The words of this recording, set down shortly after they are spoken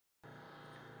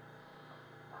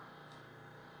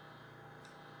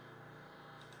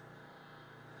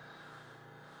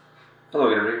Hello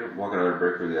everybody, welcome to another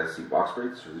break for the SC box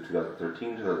breaks for the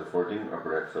 2013-2014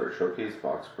 Upper Deck Filler Showcase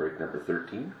box break number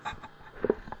 13.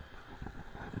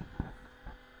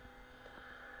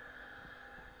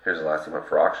 Here's the last team up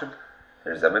for auction.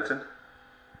 Here's Edmonton.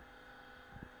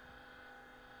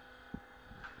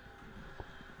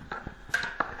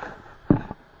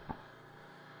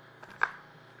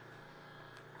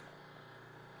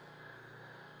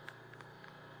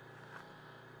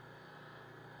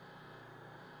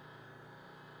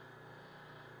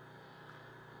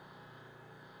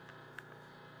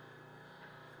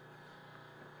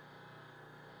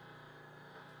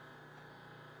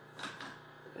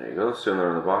 There you go. Still there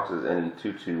in the box is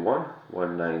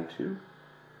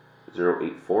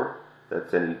NE221192-084.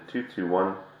 That's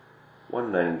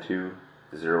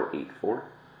NE221192-084.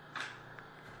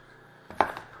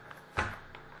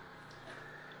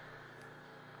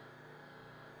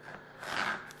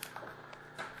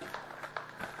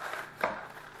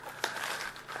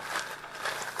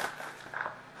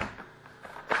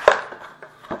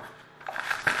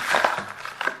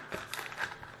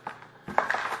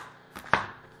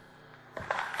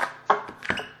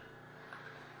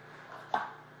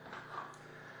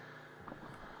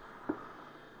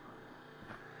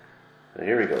 And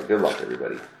here we go. Good luck,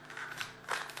 everybody.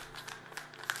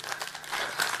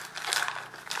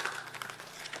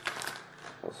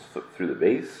 Let's flip through the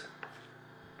base.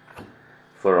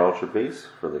 Fleur Ultra base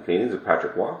for the Canadiens of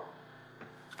Patrick Roy.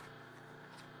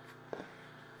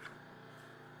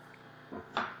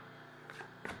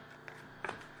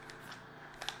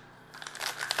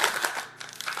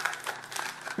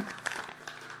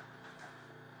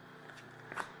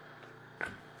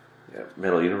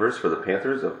 Metal Universe for the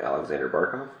Panthers of Alexander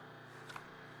Barkov.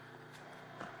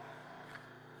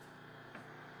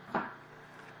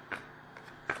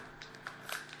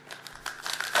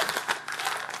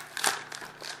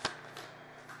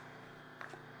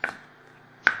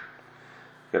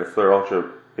 Got a Fleur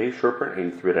Ultra base short print,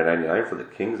 83/99 for the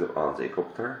Kings of Anze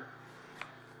Kopitar.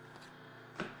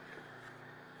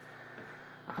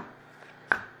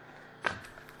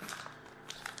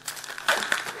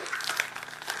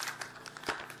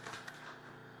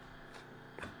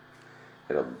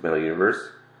 Got a Metal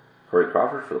Universe, Corey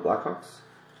Crawford for the Blackhawks.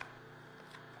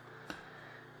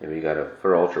 And we got a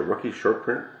Fleur Ultra rookie short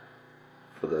print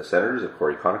for the Senators of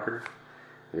Corey Conacher.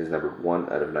 It is number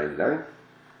 1/99.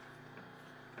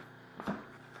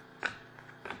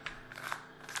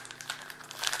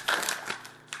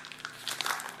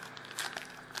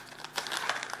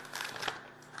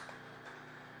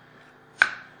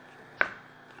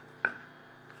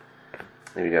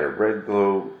 And we got a red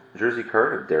glow jersey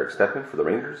card of Derek Stepan for the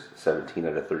Rangers,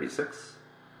 17/36.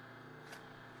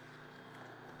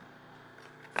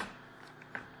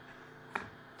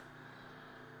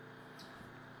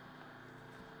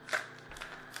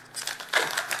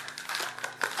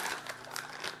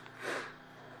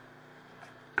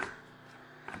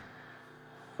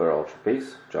 Fleur Ultra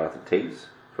base, Jonathan Toews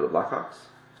for the Blackhawks.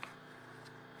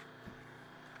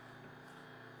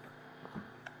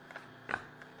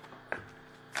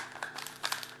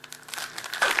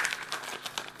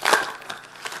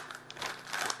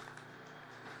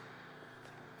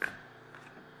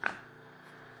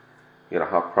 You got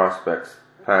a Hot Prospects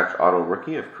patch auto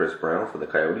rookie of Chris Brown for the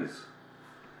Coyotes.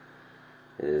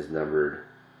 It is numbered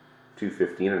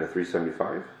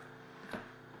 215/375.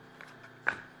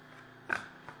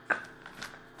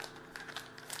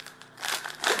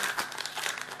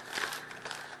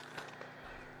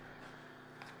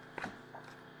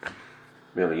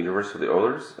 Metal Universe for the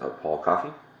Oilers of Paul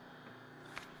Coffey.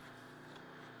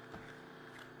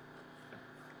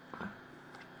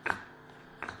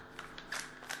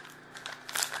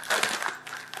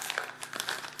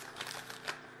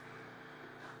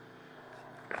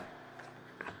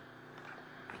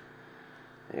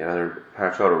 Another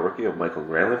patch auto rookie of Michael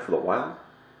Granlund for the Wild.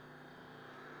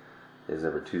 It is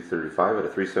number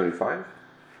 235/375.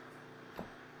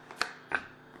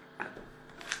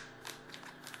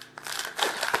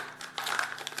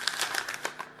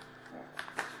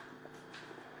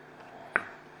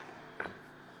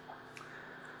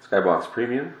 Skybox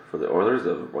Premium for the Oilers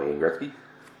of Wayne Gretzky.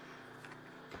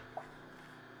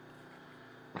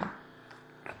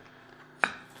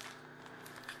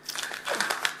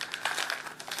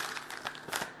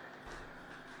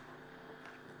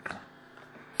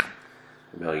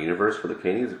 Metal Universe for the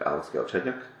Canadiens of Alex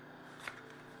Galchenyuk.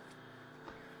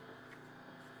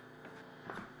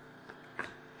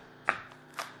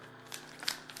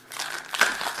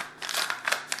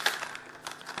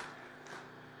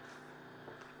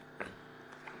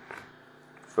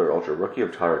 For Ultra Rookie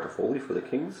of Tyler Toffoli for the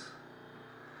Kings.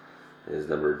 is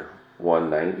numbered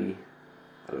 190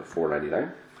 out of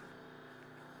 499.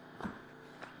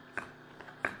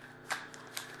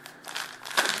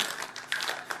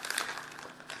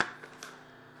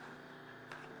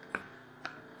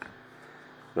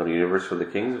 Metal Universe for the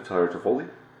Kings of Tyler Toffoli.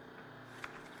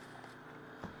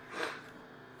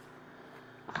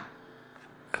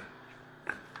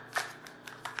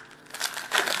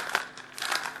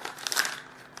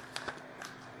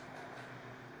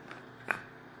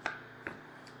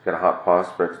 Got a Hot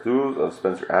Prospects duos of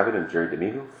Spencer Abbott and Jerry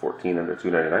Domingo, 14 under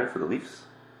 299 for the Leafs.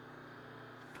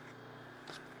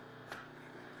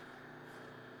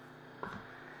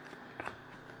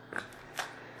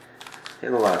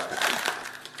 And the last pack.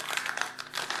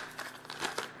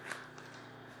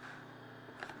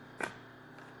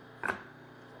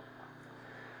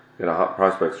 Got a Hot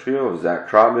Prospects trio of Zach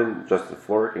Trotman, Justin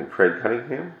Florek, and Craig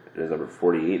Cunningham. It is number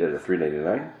 48 out of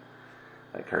 399.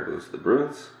 That card goes to the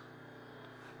Bruins.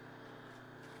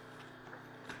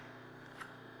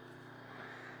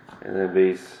 And then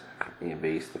base and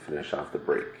base to finish off the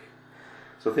break.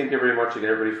 So thank you very much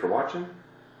again, everybody, for watching.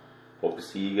 Hope to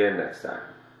see you again next time.